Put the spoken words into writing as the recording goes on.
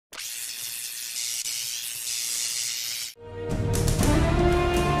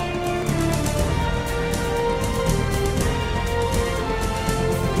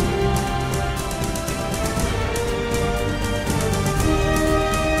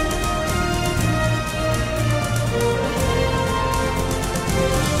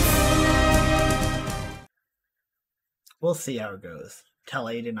We'll see how it goes. Tell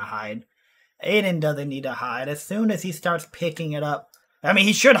Aydan to hide. Aydan doesn't need to hide. As soon as he starts picking it up, I mean,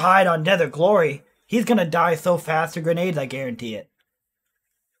 he should hide on Desert Glory. He's gonna die so fast to grenades, I guarantee it.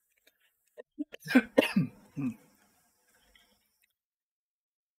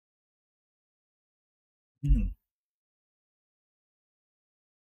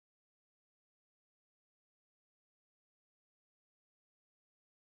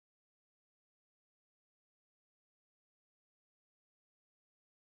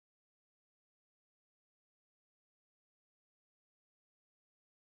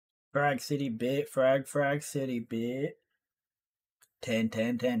 Frag City bit, frag City bit. 10,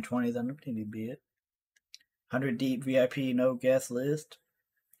 10, 10, 20's opportunity bit. 100 deep VIP, no guest list.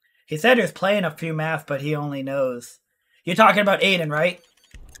 He said he was playing a few maps, but he only knows. You're talking about Aydan, right?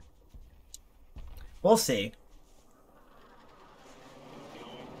 We'll see.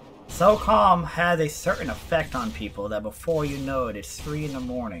 Socom has a certain effect on people that before you know it, it's 3 in the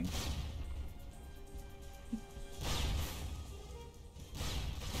morning.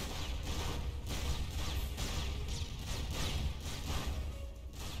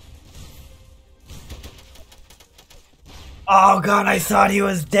 Oh god, I thought he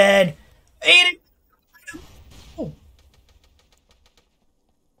was dead. Aydan! Oh.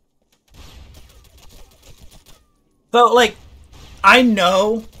 So, like, I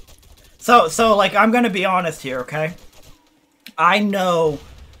know. So, like, I'm gonna be honest here, okay? I know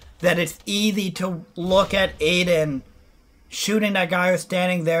that it's easy to look at Aydan shooting that guy who's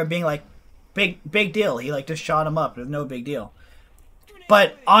standing there being like, big deal. He, like, just shot him up. There's no big deal.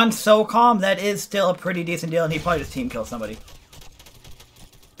 But on Socom, that is still a pretty decent deal, and he probably just team kill somebody.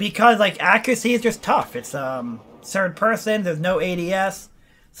 Because, like, accuracy is just tough. It's, third person, there's no ADS.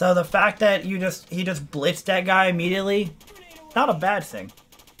 So the fact that he just blitzed that guy immediately, not a bad thing.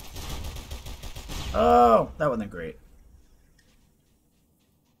 Oh, that wasn't great.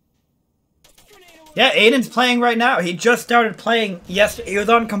 Yeah, Aydan's playing right now. He just started playing yesterday. He was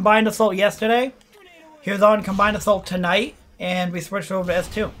on Combined Assault yesterday. He was on Combined Assault tonight. And we switched over to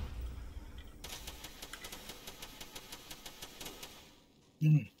S2.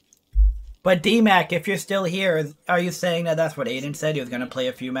 But DMAC, if you're still here, are you saying that that's what Aydan said? He was going to play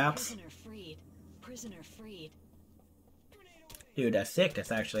a few maps? Prisoner freed. Dude, that's sick.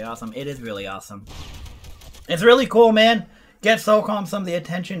 That's actually awesome. It is really awesome. It's really cool, man. Get Socom some of the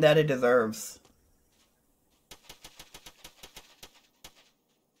attention that it deserves.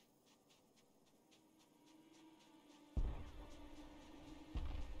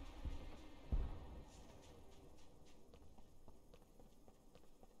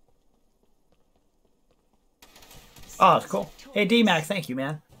 Oh, that's cool. Hey, D-Mac, thank you,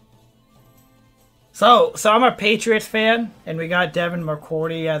 man. So I'm a Patriots fan, and we got Devin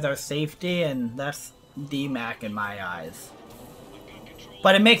McCourty as our safety, and that's D-Mac in my eyes.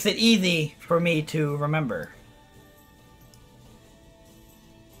 But it makes it easy for me to remember.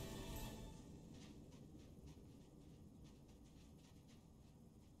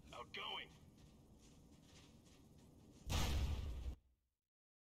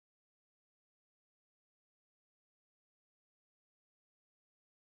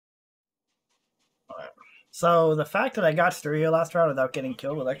 So the fact that I got Stereo last round without getting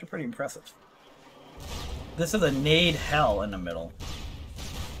killed was actually pretty impressive. This is a nade hell in the middle.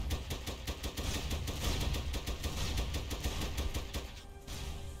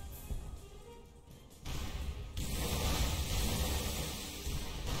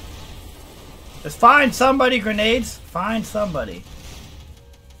 Just find somebody, grenades. Find somebody.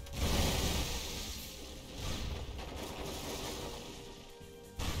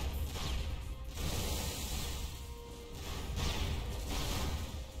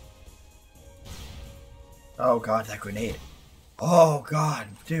 Oh god, that grenade. Oh god,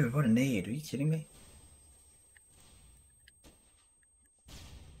 dude, what a nade. Are you kidding me?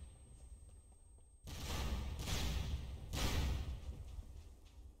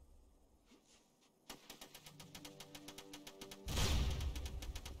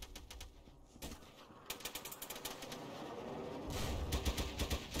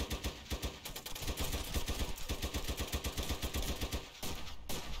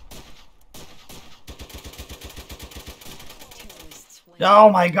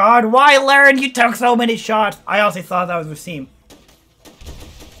 Oh my god, why, Laren? You took so many shots. I also thought that was Wasim.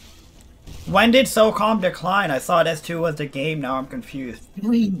 When did Socom decline? I thought S2 was the game, now I'm confused.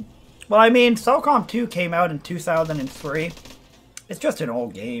 Well, I mean, Socom 2 came out in 2003. It's just an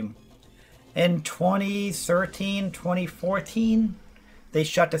old game. In 2013, 2014, they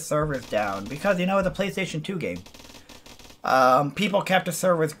shut the servers down because, you know, it's a PlayStation 2 game. People kept the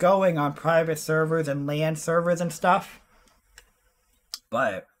servers going on private servers and LAN servers and stuff.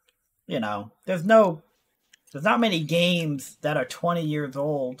 But, you know, there's not many games that are 20 years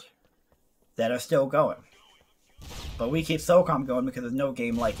old that are still going. But we keep Socom going because there's no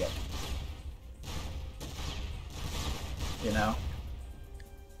game like it. You know?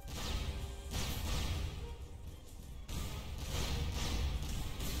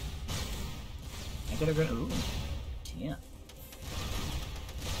 I get a good. Ooh. Yeah.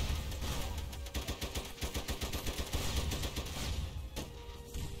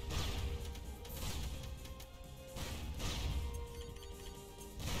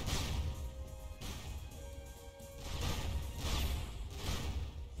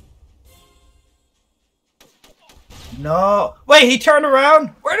 No. Wait, he turned around?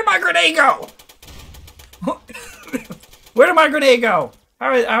 Where did my grenade go? Where did my grenade go?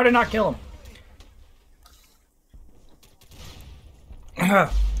 How did I not kill him?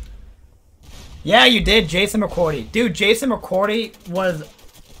 Yeah, you did, Jason McCourty. Dude, Jason McCourty was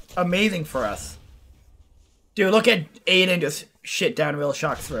amazing for us. Dude, look at Aydan just shit down Real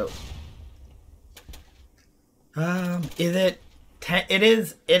Shock's throat. Is it... It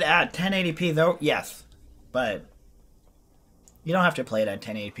is it at 1080p though? Yes. But... you don't have to play it at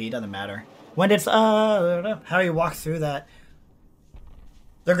 1080p, doesn't matter. When it's, how he walks through that.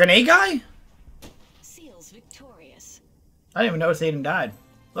 The grenade guy? Seals victorious. I didn't even notice Aydan died.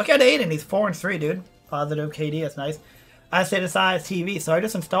 Look at Aydan, he's 4-3, dude. Positive KD, that's nice. I set aside TV, so I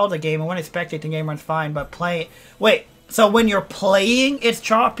just installed the game and went expecting the game runs fine, but play... Wait, so when you're playing, it's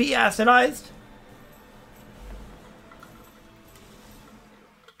choppy, acidized?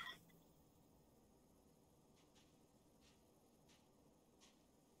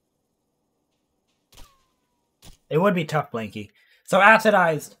 It would be tough, Blanky. So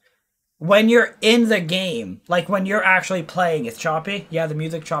acidized, when you're in the game, like when you're actually playing, it's choppy? Yeah, the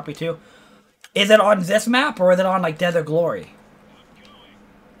music choppy too. Is it on this map or is it on like Desert Glory?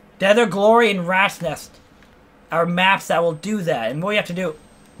 Desert Glory and Rat's Nest are maps that will do that. And what you have to do,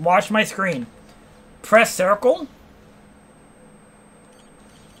 watch my screen. Press circle.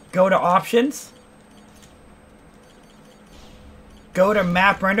 Go to options. Go to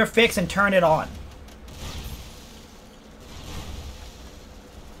map render fix and turn it on.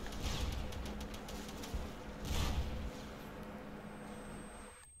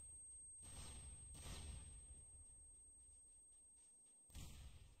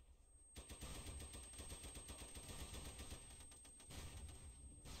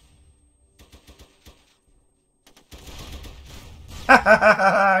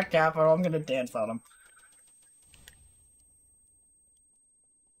 Capital, I'm gonna dance on him.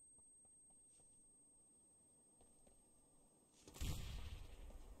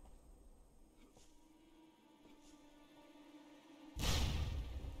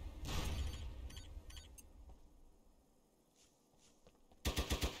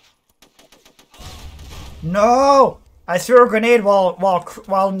 No! I threw a grenade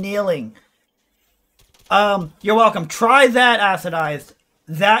while kneeling. You're welcome. Try that, acidized.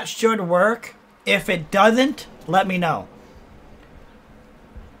 That should work. If it doesn't, let me know.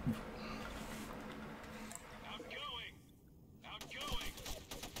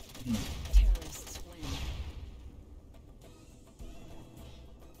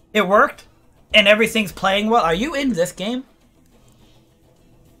 It worked? And everything's playing well? Are you in this game?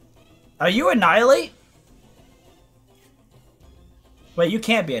 Are you Annihilate? Wait, you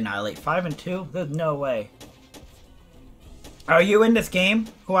can't be Annihilate. 5 and 2? There's no way. Are you in this game?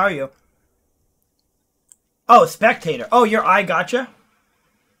 Who are you? Oh, Spectator. Oh, you're I Gotcha?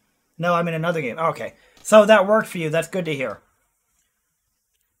 No, I'm in another game. Okay. So that worked for you. That's good to hear.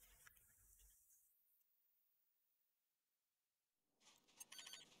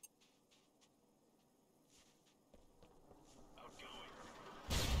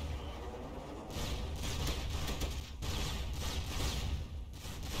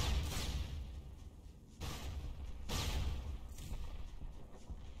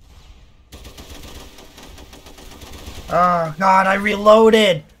 Oh, God, I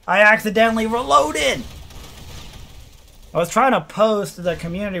reloaded. I accidentally reloaded. I was trying to post the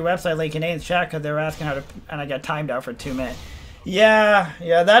community website link in Aiden's chat because they were asking how to, and I got timed out for 2 minutes. Yeah,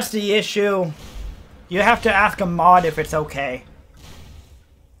 that's the issue. You have to ask a mod if it's okay.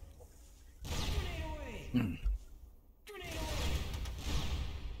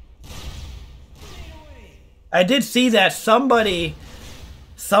 I did see that somebody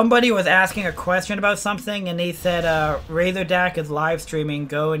was asking a question about something, and they said, Razordack is live streaming,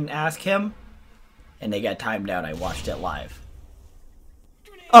 go and ask him. And they got timed out. I watched it live.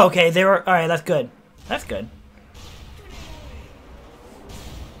 Okay, they were... Alright, that's good. That's good.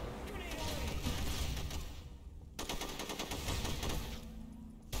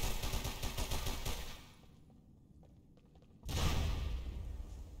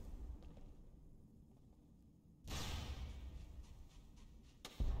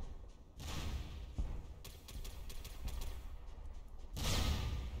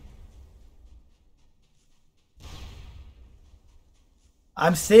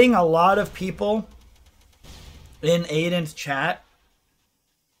 I'm seeing a lot of people in Aydan's chat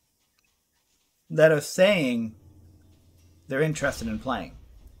that are saying they're interested in playing.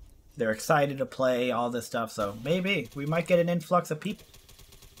 They're excited to play, all this stuff, so maybe we might get an influx of people.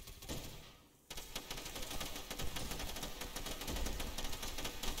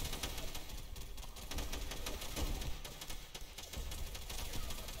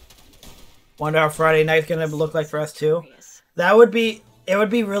 Wonder how Friday night's gonna look like for us too. That would be, it would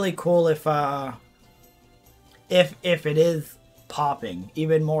be really cool if it is popping,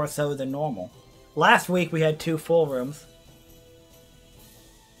 even more so than normal. Last week we had 2 full rooms.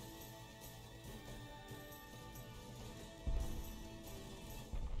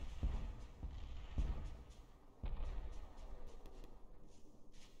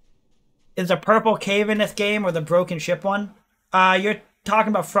 Is the purple cave in this game or the broken ship one? You're talking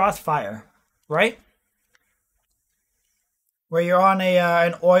about Frostfire, right? Where you're on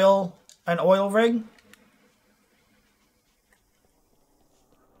an oil rig?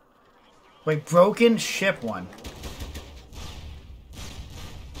 Wait, broken ship one.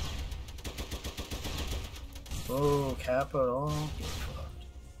 Oh, capital.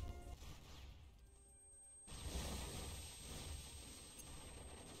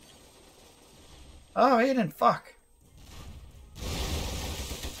 Oh, Aydan, fuck.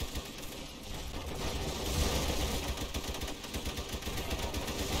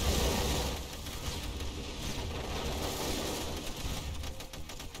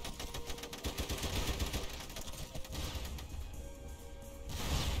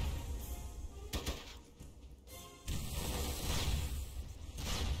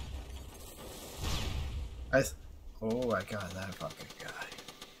 Oh my god, that fucking guy.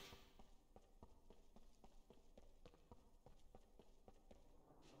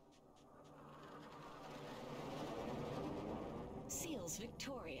 Seals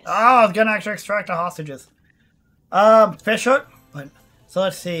victorious. Oh, I was gonna actually extract the hostages. Fish hook? But, so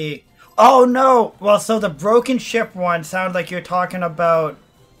let's see. Oh no! Well, so the broken ship one sounds like you're talking about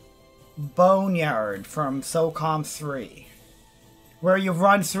Boneyard from Socom 3. Where you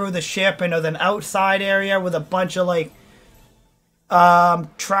run through the ship and there's an outside area with a bunch of like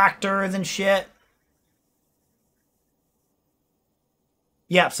tractors and shit.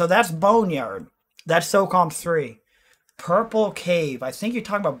 Yeah, so that's Boneyard. That's Socom 3. Purple Cave. I think you're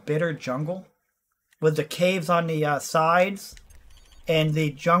talking about Bitter Jungle. With the caves on the sides and the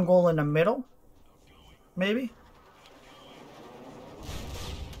jungle in the middle. Maybe?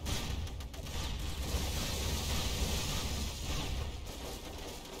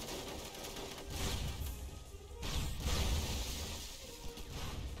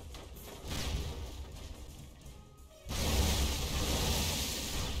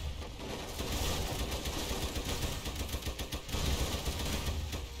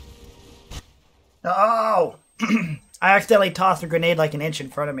 Oh! I accidentally tossed a grenade like an inch in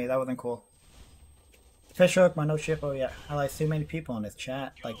front of me. That wasn't cool. Fishhook, my no ship. Oh yeah. I like too many people in this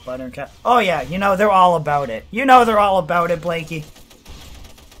chat. Like Butter and Cat. Oh yeah, you know they're all about it. You know they're all about it, Blanky.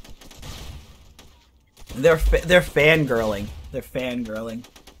 They're fangirling. They're fangirling.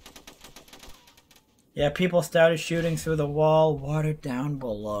 Yeah, people started shooting through the wall. Water down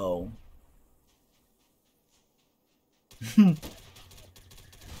below.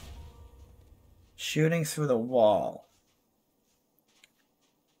 Shooting through the wall.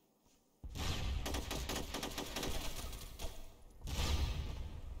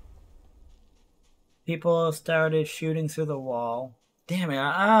 People started shooting through the wall. Damn it,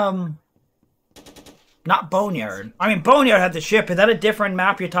 not Boneyard. I mean, Boneyard had the ship. Is that a different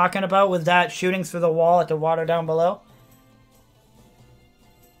map you're talking about with that shooting through the wall at the water down below?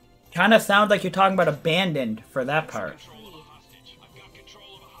 Kind of sounds like you're talking about Abandoned for that part.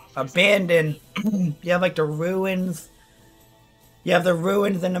 Abandoned. You have like the ruins. You have the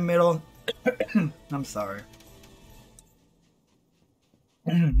ruins in the middle. I'm sorry.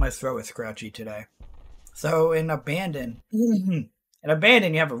 My throat is scratchy today. So in Abandoned, you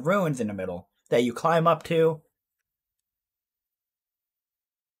have a ruins in the middle that you climb up to.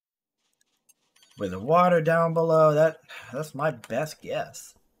 With the water down below. That's my best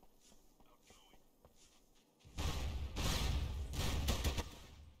guess.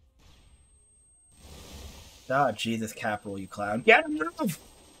 Oh, Jesus, Capital, you clown. Get him!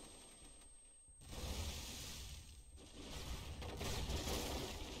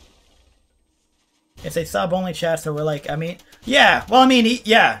 It's a sub-only chat, so we're like, I mean, yeah, well, I mean,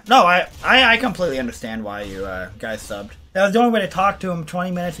 yeah, no, I completely understand why you guys subbed. That was the only way to talk to him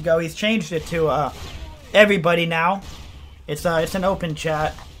 20 minutes ago. He's changed it to everybody now. It's an open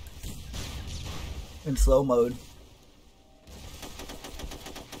chat in slow mode.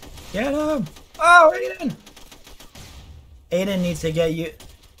 Get him! Oh, Aydan! Aydan needs to get you...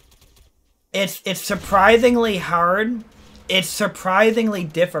 It's surprisingly hard. It's surprisingly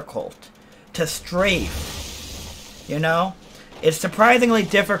difficult to strafe. You know? It's surprisingly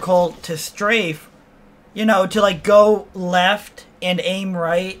difficult to strafe. You know, to like go left and aim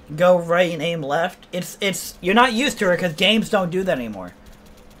right, go right and aim left. It's you're not used to it because games don't do that anymore.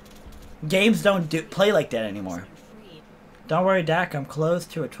 Games don't play like that anymore. Don't worry, Dak. I'm close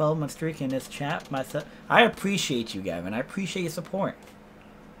to a 12-month streak in this chat myself. I appreciate you, Gavin. I appreciate your support.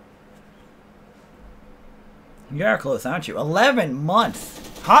 You are close, aren't you? 11 months.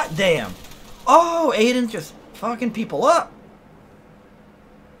 Hot damn. Oh, Aydan's just fucking people up.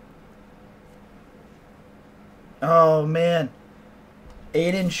 Oh, man.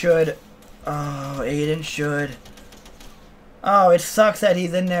 Aydan should... Oh, Aydan should... Oh, it sucks that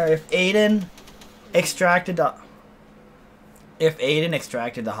he's in there. If Aydan extracted the... If Aydan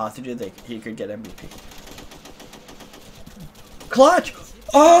extracted the hostages, he could get MVP. Clutch!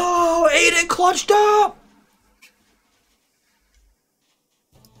 Oh, Aydan clutched up!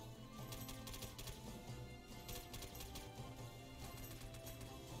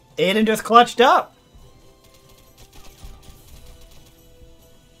 Aydan just clutched up.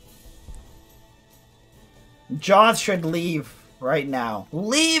 Jaws should leave right now.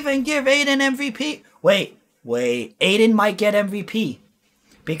 Leave and give Aydan MVP. Wait. Aydan might get MVP.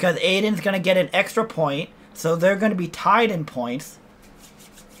 Because Aydan's going to get an extra point. So they're going to be tied in points.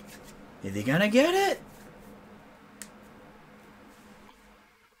 Is he going to get it?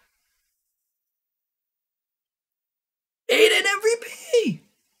 Aydan MVP.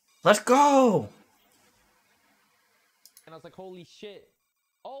 Let's go. And I was like, holy shit.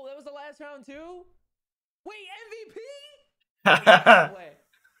 Oh, that was the last round too? Wait, MVP? No way.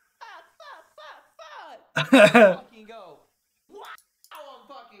 Fucking go. Wow, I'm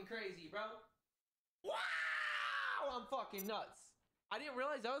fucking crazy, bro. Wow, I'm fucking nuts. I didn't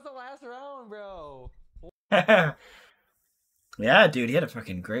realize that was the last round, bro. Yeah, dude, he had a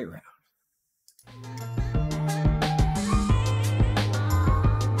fucking great round.